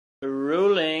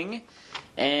Rolling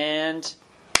and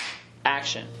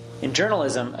action. In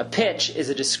journalism, a pitch is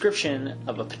a description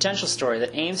of a potential story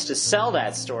that aims to sell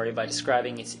that story by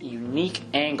describing its unique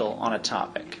angle on a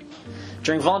topic.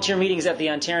 During volunteer meetings at the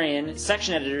Ontarion,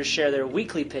 section editors share their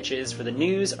weekly pitches for the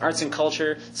news, arts and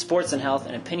culture, sports and health,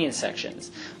 and opinion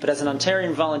sections. But as an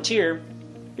Ontarion volunteer,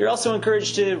 you're also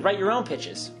encouraged to write your own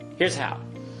pitches. Here's how.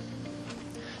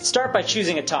 Start by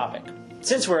choosing a topic.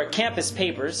 Since we're a campus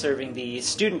paper serving the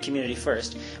student community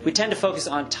first, we tend to focus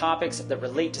on topics that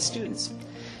relate to students.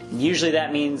 And usually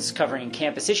that means covering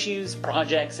campus issues,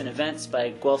 projects, and events by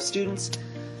Guelph students.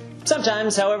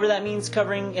 Sometimes, however, that means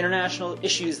covering international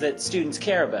issues that students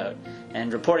care about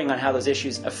and reporting on how those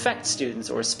issues affect students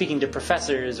or speaking to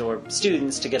professors or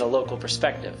students to get a local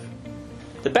perspective.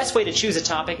 The best way to choose a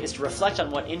topic is to reflect on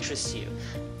what interests you.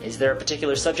 Is there a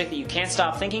particular subject that you can't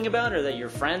stop thinking about or that your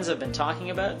friends have been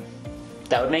talking about?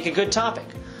 That would make a good topic.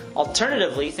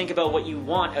 Alternatively, think about what you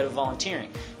want out of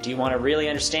volunteering. Do you want to really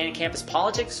understand campus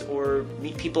politics or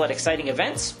meet people at exciting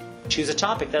events? Choose a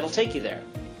topic that'll take you there.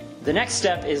 The next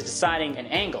step is deciding an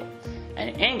angle.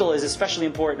 An angle is especially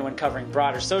important when covering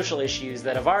broader social issues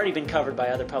that have already been covered by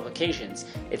other publications.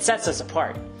 It sets us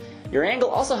apart. Your angle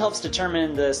also helps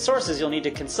determine the sources you'll need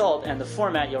to consult and the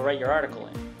format you'll write your article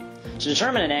in. To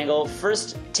determine an angle,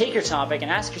 first take your topic and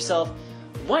ask yourself,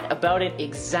 what about it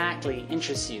exactly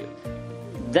interests you?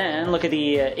 Then look at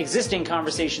the existing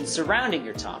conversation surrounding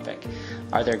your topic.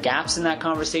 Are there gaps in that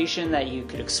conversation that you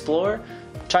could explore?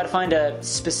 Try to find a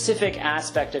specific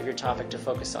aspect of your topic to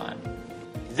focus on.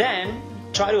 Then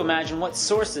try to imagine what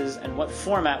sources and what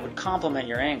format would complement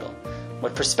your angle.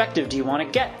 What perspective do you want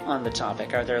to get on the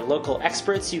topic? Are there local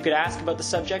experts you could ask about the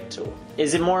subject?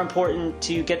 Is it more important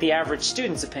to get the average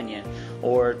student's opinion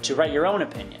or to write your own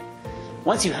opinion?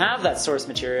 Once you have that source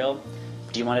material,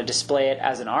 do you want to display it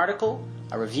as an article,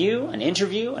 a review, an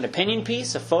interview, an opinion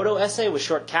piece, a photo essay with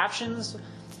short captions,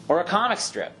 or a comic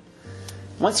strip?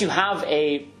 Once you have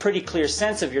a pretty clear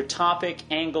sense of your topic,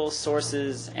 angle,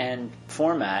 sources, and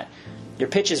format, your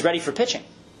pitch is ready for pitching.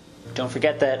 Don't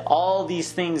forget that all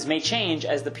these things may change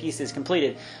as the piece is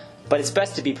completed, but it's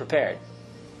best to be prepared.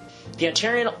 The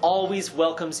Ontarion always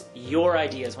welcomes your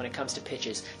ideas when it comes to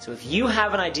pitches. So if you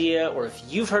have an idea or if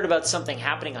you've heard about something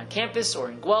happening on campus or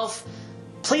in Guelph,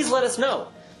 please let us know.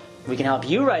 We can help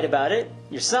you write about it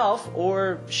yourself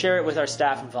or share it with our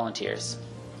staff and volunteers.